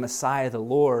says, you're the Messiah, the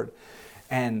Lord.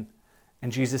 And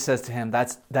Jesus says to him,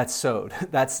 that's sod.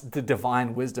 That's the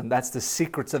divine wisdom. That's the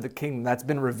secrets of the kingdom. That's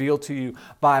been revealed to you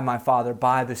by my Father,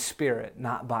 by the Spirit,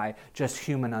 not by just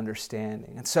human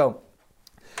understanding. And so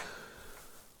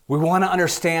we want to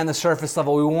understand the surface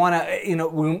level. We want to,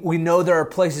 we know there are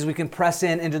places we can press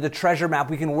into the treasure map.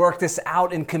 We can work this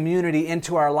out in community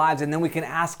into our lives. And then we can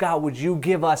ask God, would you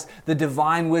give us the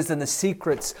divine wisdom, the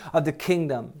secrets of the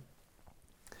kingdom?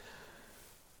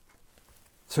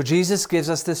 So Jesus gives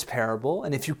us this parable,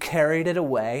 and if you carried it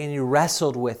away and you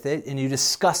wrestled with it and you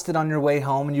discussed it on your way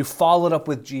home and you followed up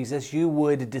with Jesus, you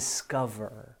would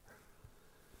discover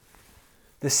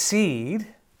The seed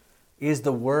is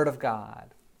the Word of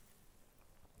God.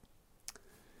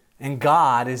 And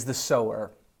God is the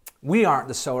sower. We aren't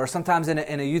the sower. Sometimes in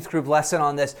a youth group lesson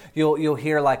on this, you'll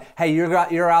hear like, hey,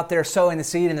 you're out there sowing the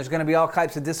seed and there's going to be all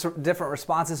types of different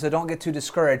responses, so don't get too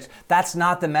discouraged. That's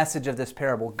not the message of this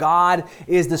parable. God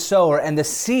is the sower, and the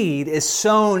seed is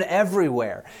sown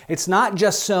everywhere. It's not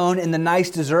just sown in the nice,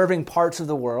 deserving parts of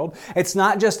the world. It's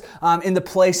not just in the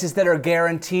places that are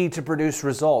guaranteed to produce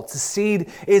results. The seed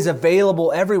is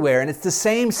available everywhere, and it's the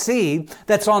same seed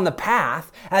that's on the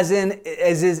path as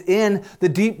is in the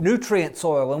deep nutrient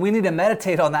soil. And we need to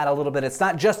meditate on that a little bit. It's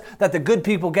not just that the good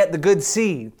people get the good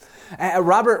seed.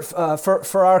 Robert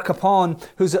Farrar Capon,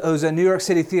 who's a New York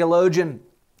City theologian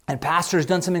and pastor, has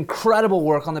done some incredible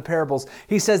work on the parables.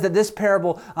 He says that this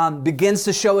parable begins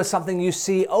to show us something you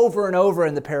see over and over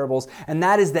in the parables, and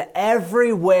that is the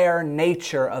everywhere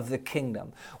nature of the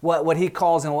kingdom. What he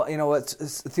calls, and what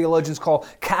theologians call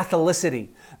Catholicity.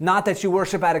 Not that you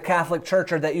worship at a Catholic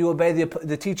church or that you obey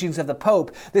the teachings of the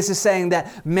Pope. This is saying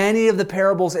that many of the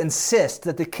parables insist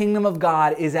that the kingdom of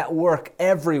God is at work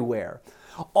everywhere,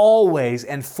 always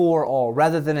and for all,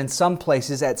 rather than in some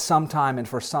places at some time and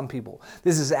for some people.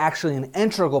 This is actually an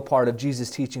integral part of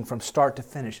Jesus' teaching from start to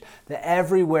finish. The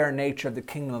everywhere nature of the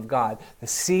kingdom of God. The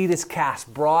seed is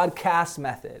cast, broadcast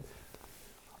method.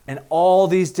 In all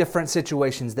these different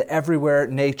situations, the everywhere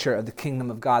nature of the kingdom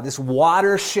of God. This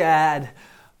watershed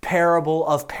parable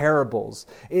of parables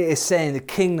is saying the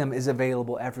kingdom is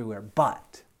available everywhere,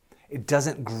 but it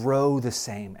doesn't grow the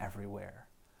same everywhere.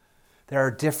 There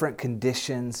are different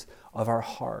conditions of our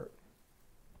heart.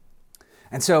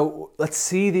 And so let's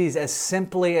see these as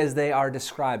simply as they are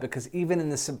described, because even in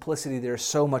the simplicity there's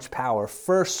so much power.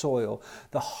 First soil,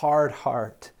 the hard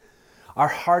heart. Our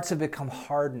hearts have become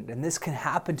hardened, and this can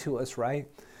happen to us, right?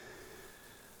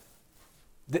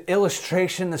 The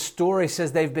illustration, the story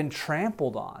says they've been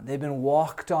trampled on. They've been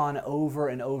walked on over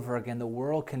and over again. The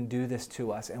world can do this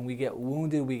to us, and we get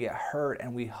wounded, we get hurt,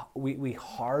 and we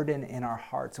harden in our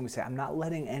hearts, and we say, I'm not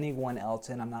letting anyone else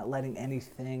in. I'm not letting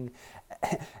anything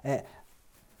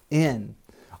in.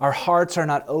 Our hearts are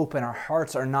not open. Our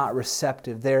hearts are not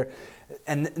receptive.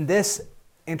 And this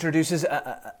introduces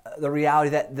the reality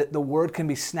that the word can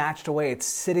be snatched away. It's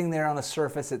sitting there on the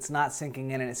surface. It's not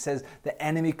sinking in. And it says the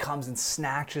enemy comes and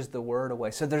snatches the word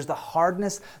away. So there's the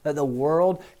hardness that the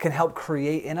world can help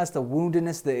create in us, the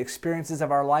woundedness, the experiences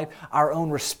of our life, our own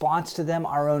response to them,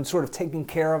 our own sort of taking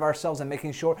care of ourselves and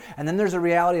making sure. And then there's a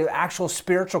reality of actual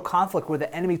spiritual conflict where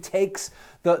the enemy takes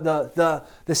the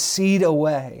seed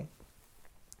away.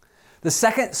 The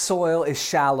second soil is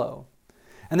shallow.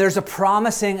 And there's a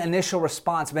promising initial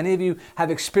response. Many of you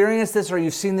have experienced this, or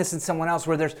you've seen this in someone else,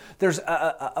 where there's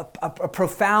a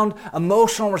profound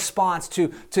emotional response to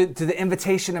the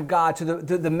invitation of God, to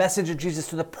the message of Jesus,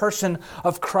 to the person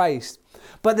of Christ.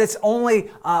 But it's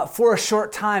only for a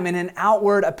short time in an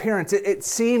outward appearance. It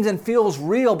seems and feels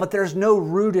real, but there's no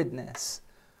rootedness.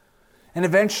 And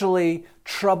eventually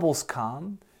troubles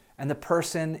come, and the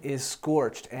person is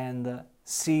scorched, and the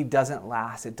seed doesn't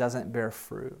last. It doesn't bear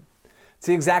fruit. It's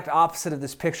the exact opposite of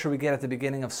this picture we get at the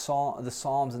beginning of the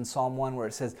Psalms in Psalm 1, where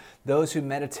it says, those who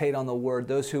meditate on the word,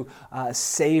 those who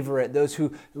savor it, those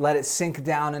who let it sink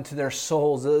down into their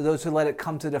souls, those who let it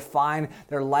come to define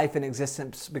their life and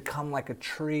existence, become like a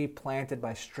tree planted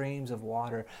by streams of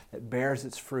water that bears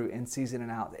its fruit in season and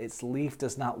out. Its leaf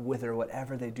does not wither.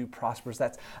 Whatever they do prospers.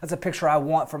 That's a picture I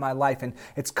want for my life, and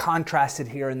it's contrasted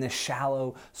here in this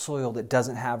shallow soil that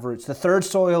doesn't have roots. The third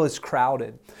soil is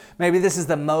crowded. Maybe this is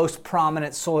the most prominent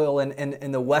soil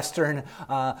in the Western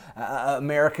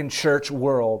American church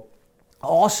world.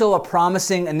 Also a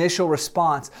promising initial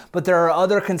response, but there are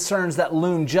other concerns that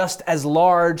loom just as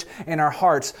large in our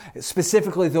hearts,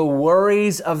 specifically the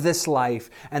worries of this life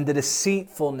and the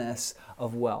deceitfulness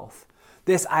of wealth.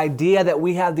 This idea that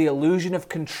we have the illusion of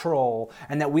control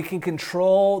and that we can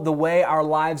control the way our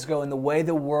lives go and the way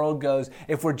the world goes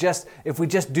if we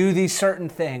just do these certain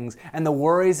things, and the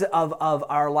worries of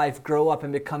our life grow up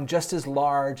and become just as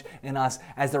large in us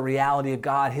as the reality of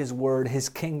God, His Word, His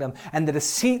kingdom, and the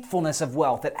deceitfulness of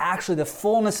wealth, that actually the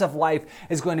fullness of life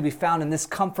is going to be found in this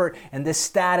comfort and this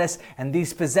status and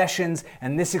these possessions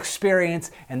and this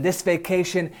experience and this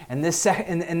vacation and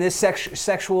this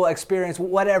sexual experience,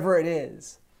 whatever it is.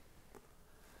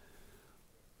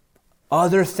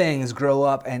 Other things grow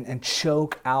up and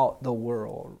choke out the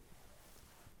world.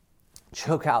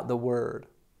 Choke out the word.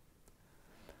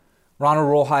 Ronald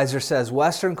Rolheiser says,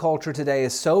 Western culture today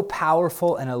is so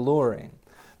powerful and alluring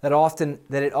that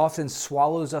it often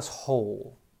swallows us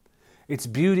whole. Its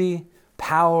beauty,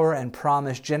 power, and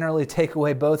promise generally take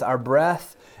away both our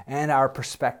breath and our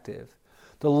perspective.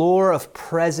 The lure of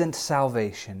present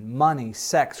salvation, money,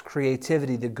 sex,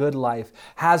 creativity, the good life,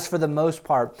 has for the most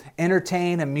part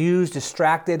entertained, amused,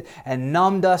 distracted, and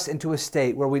numbed us into a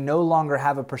state where we no longer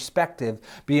have a perspective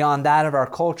beyond that of our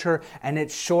culture and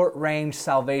its short-range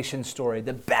salvation story.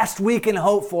 The best we can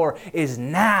hope for is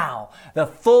now, the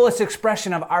fullest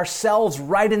expression of ourselves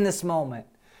right in this moment.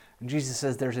 And Jesus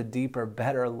says there's a deeper,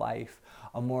 better life,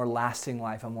 a more lasting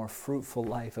life, a more fruitful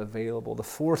life available. The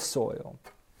fourth soil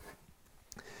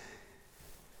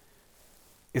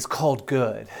is called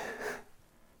good,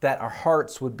 that our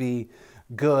hearts would be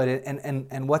good.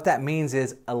 And what that means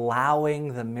is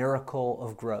allowing the miracle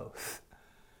of growth.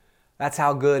 That's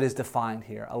how good is defined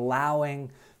here,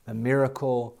 allowing the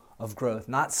miracle of growth.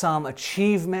 Not some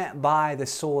achievement by the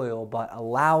soil, but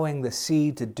allowing the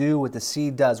seed to do what the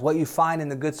seed does. What you find in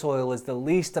the good soil is the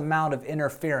least amount of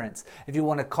interference. If you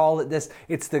want to call it this,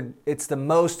 it's the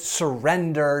most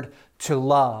surrendered to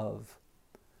love.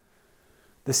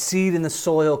 The seed and the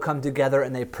soil come together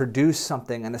and they produce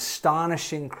something, an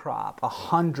astonishing crop,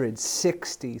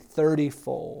 160,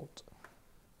 30-fold.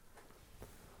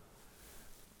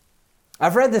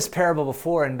 I've read this parable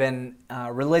before and been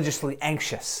religiously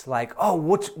anxious. Like, oh,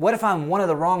 what if I'm one of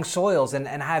the wrong soils and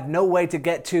I have no way to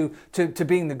get to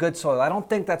being the good soil? I don't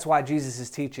think that's why Jesus is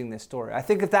teaching this story. I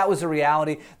think if that was a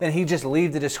reality, then he'd just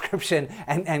leave the description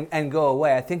and go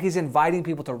away. I think he's inviting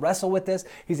people to wrestle with this.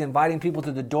 He's inviting people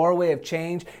to the doorway of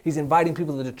change. He's inviting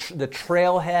people to the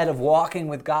trailhead of walking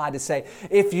with God to say,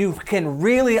 if you can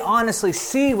really honestly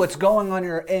see what's going on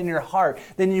in your heart,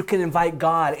 then you can invite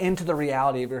God into the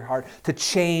reality of your heart to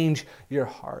change your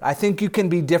heart. I think you can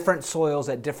be different soils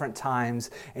at different times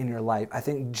in your life. I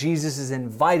think Jesus is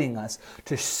inviting us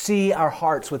to see our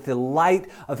hearts with the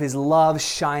light of his love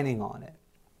shining on it.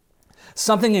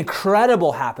 Something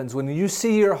incredible happens when you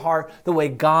see your heart the way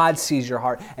God sees your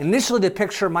heart. Initially, the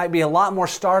picture might be a lot more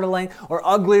startling or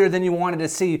uglier than you wanted to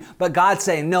see, but God's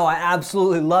saying, no, I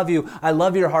absolutely love you. I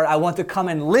love your heart. I want to come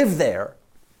and live there.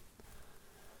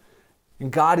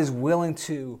 And God is willing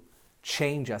to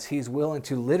change us. He's willing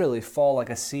to literally fall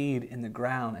like a seed in the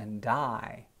ground and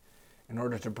die in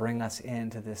order to bring us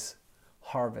into this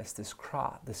harvest, this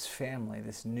crop, this family,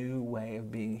 this new way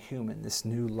of being human, this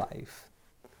new life.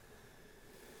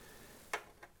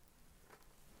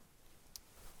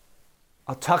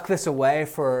 I'll tuck this away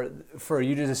for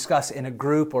you to discuss in a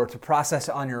group or to process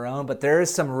it on your own, but there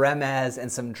is some remez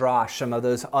and some drosh, some of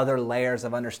those other layers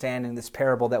of understanding this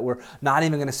parable that we're not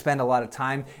even going to spend a lot of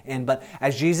time in. But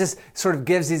as Jesus sort of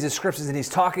gives these descriptions and he's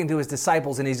talking to his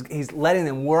disciples and he's letting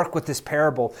them work with this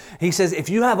parable, he says, if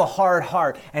you have a hard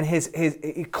heart, and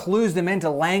he clues them into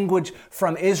language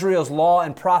from Israel's law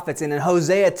and prophets. And in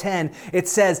Hosea 10, it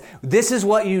says, this is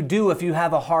what you do if you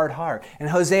have a hard heart. In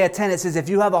Hosea 10, it says, if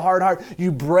you have a hard heart,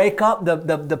 you break up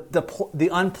the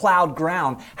unplowed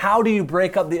ground. How do you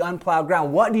break up the unplowed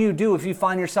ground? What do you do if you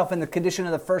find yourself in the condition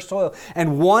of the first soil?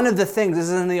 And one of the things, this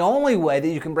isn't the only way that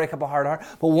you can break up a hard heart,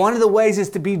 but one of the ways is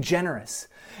to be generous.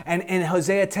 And in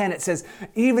Hosea 10, it says,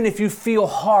 even if you feel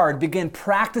hard, begin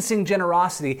practicing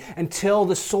generosity until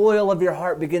the soil of your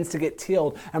heart begins to get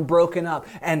tilled and broken up.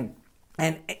 And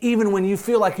even when you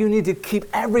feel like you need to keep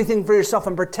everything for yourself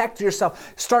and protect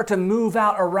yourself, start to move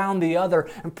out around the other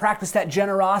and practice that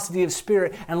generosity of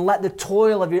spirit and let the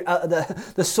toil of your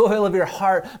the soil of your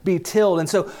heart be tilled. And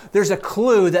so there's a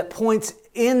clue that points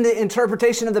in the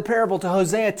interpretation of the parable to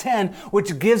Hosea 10,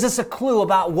 which gives us a clue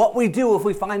about what we do if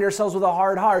we find ourselves with a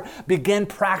hard heart. Begin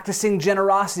practicing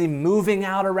generosity, moving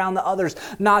out around the others,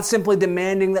 not simply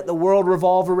demanding that the world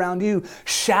revolve around you.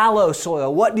 Shallow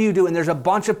soil. What do you do? And there's a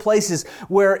bunch of places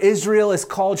where Israel is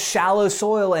called shallow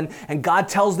soil and God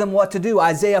tells them what to do.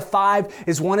 Isaiah 5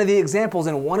 is one of the examples.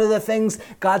 And one of the things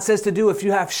God says to do if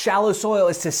you have shallow soil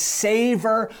is to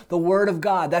savor the word of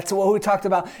God. That's what we talked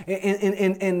about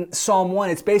in Psalm 1.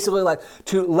 It's basically like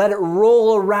to let it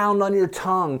roll around on your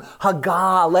tongue.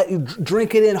 Hagah, let you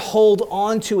drink it in, hold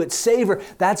on to it, savor.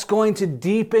 That's going to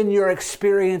deepen your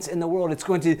experience in the world. It's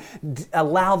going to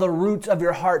allow the roots of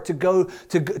your heart to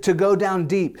go down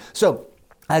deep. So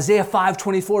Isaiah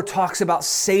 5:24 talks about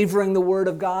savoring the word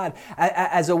of God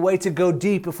as a way to go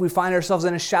deep if we find ourselves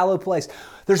in a shallow place.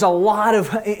 There's a lot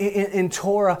in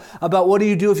Torah about what do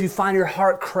you do if you find your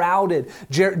heart crowded.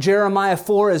 Jeremiah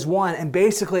 4 is one, and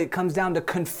basically it comes down to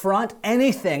confront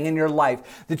anything in your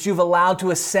life that you've allowed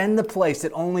to ascend the place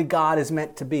that only God is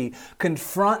meant to be.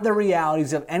 Confront the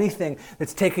realities of anything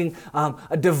that's taking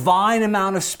a divine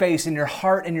amount of space in your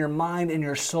heart and your mind and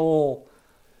your soul.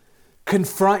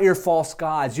 Confront your false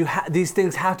gods. These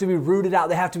things have to be rooted out.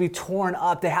 They have to be torn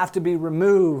up. They have to be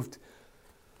removed.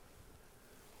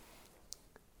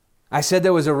 I said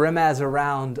there was a remez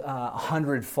around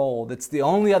 100-fold. It's the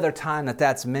only other time that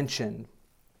that's mentioned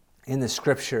in the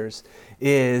scriptures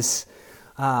is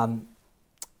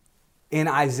in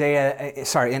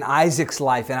Isaac's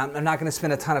life. And I'm not going to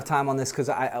spend a ton of time on this because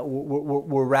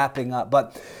we're wrapping up.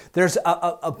 But there's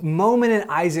a moment in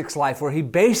Isaac's life where he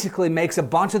basically makes a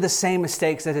bunch of the same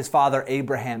mistakes that his father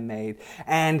Abraham made.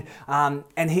 And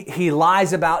he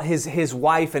lies about his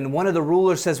wife. And one of the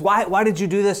rulers says, why did you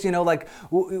do this?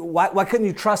 Why couldn't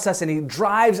you trust us? And he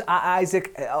drives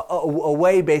Isaac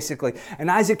away, basically. And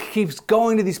Isaac keeps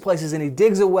going to these places, and he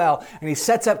digs a well, and he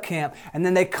sets up camp. And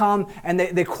then they come and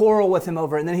they quarrel with him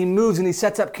over it. And then he moves and he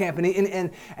sets up camp,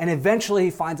 and eventually he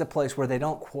finds a place where they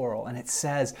don't quarrel. And it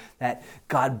says that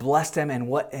God blessed him,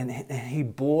 and he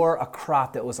bore a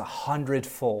crop that was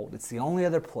 100-fold. It's the only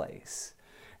other place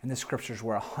in the scriptures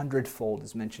where 100-fold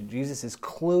is mentioned. Jesus is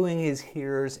cluing his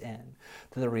hearers in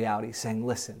to the reality, saying,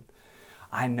 listen,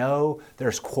 I know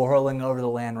there's quarreling over the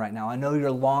land right now. I know you're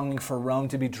longing for Rome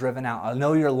to be driven out. I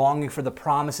know you're longing for the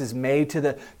promises made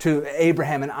to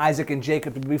Abraham and Isaac and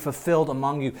Jacob to be fulfilled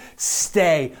among you.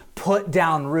 Stay, put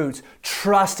down roots,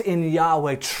 trust in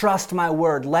Yahweh, trust my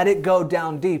word, let it go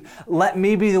down deep. Let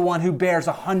me be the one who bears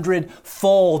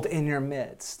 100-fold in your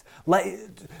midst.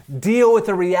 Deal with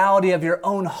the reality of your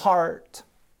own heart.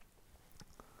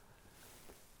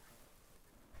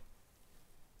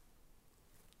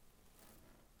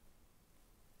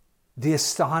 The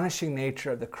astonishing nature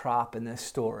of the crop in this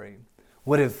story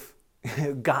would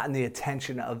have gotten the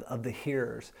attention of the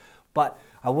hearers. But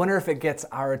I wonder if it gets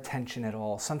our attention at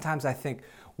all. Sometimes I think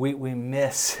we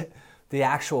miss the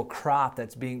actual crop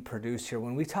that's being produced here.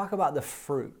 When we talk about the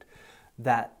fruit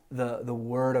that the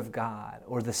Word of God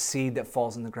or the seed that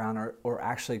falls in the ground or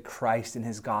actually Christ and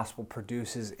His gospel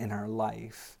produces in our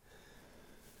life,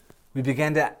 we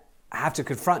begin to have to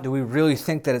confront, do we really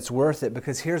think that it's worth it?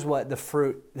 Because here's what the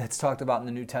fruit that's talked about in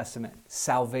the New Testament: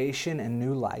 salvation and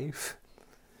new life,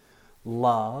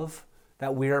 love,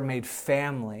 that we are made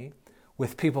family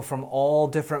with people from all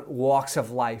different walks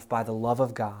of life by the love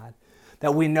of God,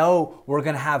 that we know we're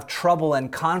going to have trouble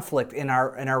and conflict in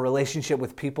our relationship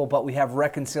with people, but we have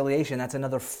reconciliation. That's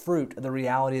another fruit of the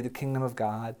reality of the kingdom of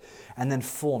God. And then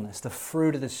fullness, the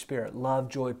fruit of the Spirit: love,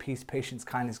 joy, peace, patience,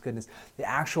 kindness, goodness. The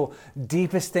actual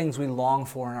deepest things we long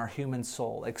for in our human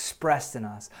soul, expressed in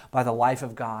us by the life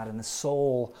of God and the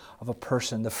soul of a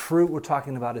person. The fruit we're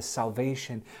talking about is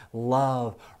salvation,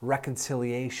 love,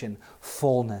 reconciliation,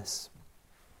 fullness.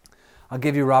 I'll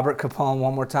give you Robert Capone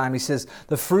one more time. He says,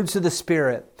 the fruits of the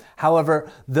Spirit, however,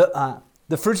 those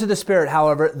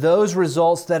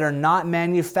results that are not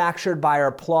manufactured by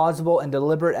our plausible and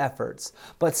deliberate efforts,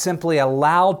 but simply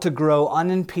allowed to grow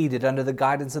unimpeded under the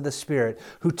guidance of the Spirit,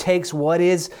 who takes what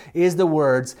is the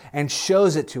words and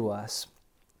shows it to us,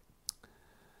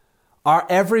 are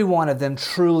every one of them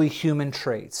truly human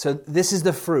traits. So this is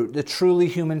the fruit, the truly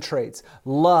human traits: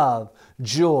 love,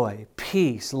 joy,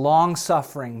 peace,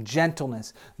 long-suffering,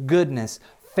 gentleness, goodness,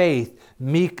 faith,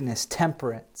 meekness,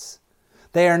 temperance.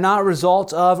 They are not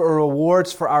results of or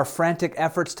rewards for our frantic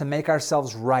efforts to make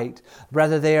ourselves right.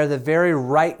 Rather, they are the very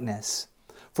rightness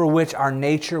for which our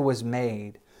nature was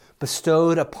made,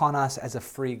 bestowed upon us as a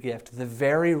free gift. The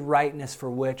very rightness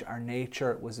for which our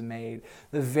nature was made.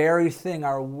 The very thing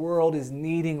our world is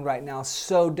needing right now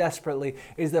so desperately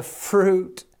is the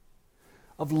fruit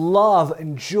of love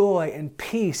and joy and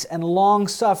peace and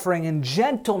long-suffering and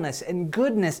gentleness and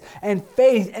goodness and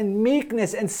faith and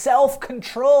meekness and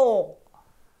self-control.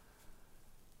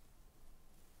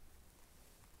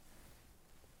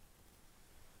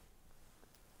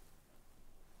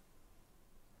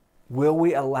 Will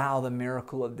we allow the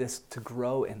miracle of this to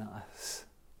grow in us?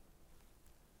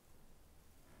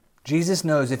 Jesus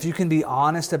knows if you can be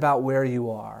honest about where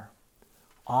you are,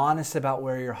 honest about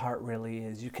where your heart really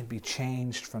is, you can be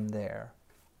changed from there.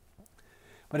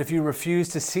 But if you refuse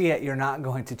to see it, you're not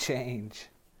going to change.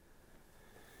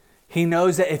 He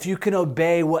knows that if you can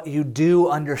obey what you do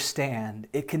understand,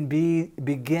 it can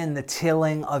begin the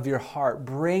tilling of your heart.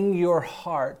 Bring your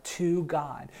heart to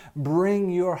God. Bring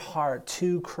your heart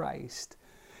to Christ.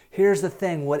 Here's the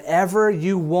thing: whatever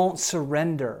you won't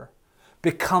surrender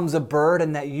becomes a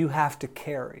burden that you have to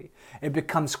carry. It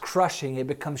becomes crushing. It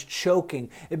becomes choking.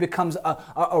 It becomes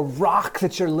a rock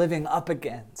that you're living up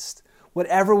against.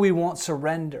 Whatever we won't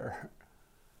surrender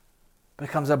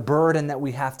becomes a burden that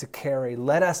we have to carry.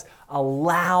 Let us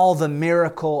allow the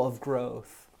miracle of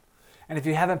growth. And if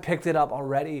you haven't picked it up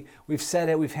already, we've said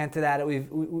it, we've hinted at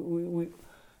it.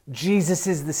 Jesus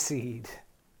is the seed.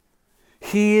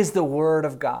 He is the Word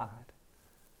of God.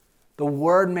 The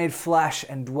Word made flesh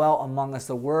and dwelt among us.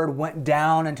 The Word went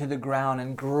down into the ground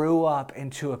and grew up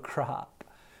into a crop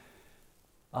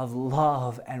of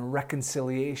love and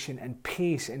reconciliation and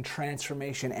peace and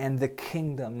transformation and the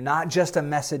kingdom. Not just a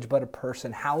message, but a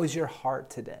person. How is your heart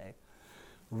today?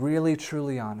 Really,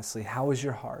 truly, honestly, how is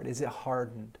your heart? Is it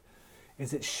hardened?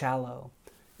 Is it shallow?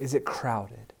 Is it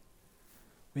crowded?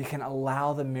 We can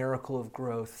allow the miracle of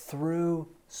growth through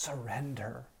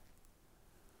surrender.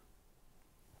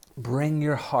 Bring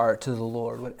your heart to the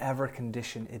Lord, whatever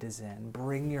condition it is in.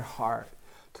 Bring your heart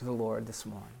to the Lord this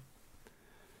morning.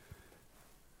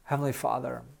 Heavenly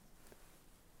Father,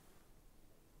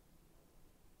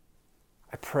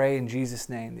 I pray in Jesus'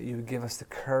 name that you would give us the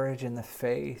courage and the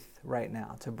faith right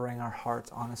now to bring our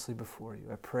hearts honestly before you.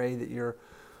 I pray that your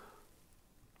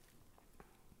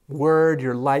word,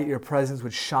 your light, your presence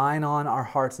would shine on our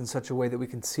hearts in such a way that we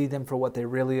can see them for what they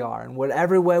really are. And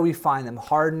whatever way we find them,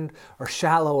 hardened or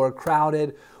shallow or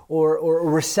crowded or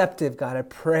receptive, God, I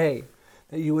pray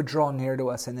that you would draw near to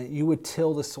us and that you would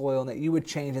till the soil and that you would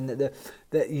change and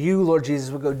that you, Lord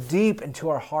Jesus, would go deep into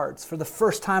our hearts for the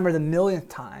first time or the millionth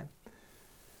time.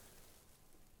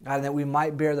 God, and that we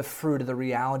might bear the fruit of the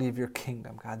reality of your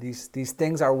kingdom. God, these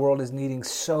things our world is needing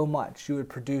so much, you would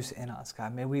produce in us.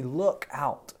 God, may we look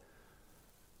out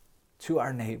to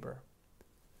our neighbor.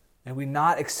 May we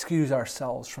not excuse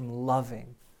ourselves from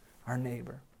loving our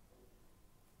neighbor.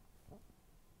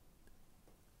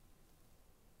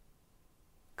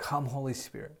 Come, Holy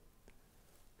Spirit.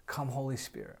 Come, Holy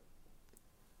Spirit.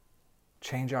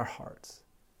 Change our hearts.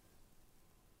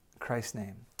 In Christ's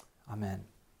name, amen.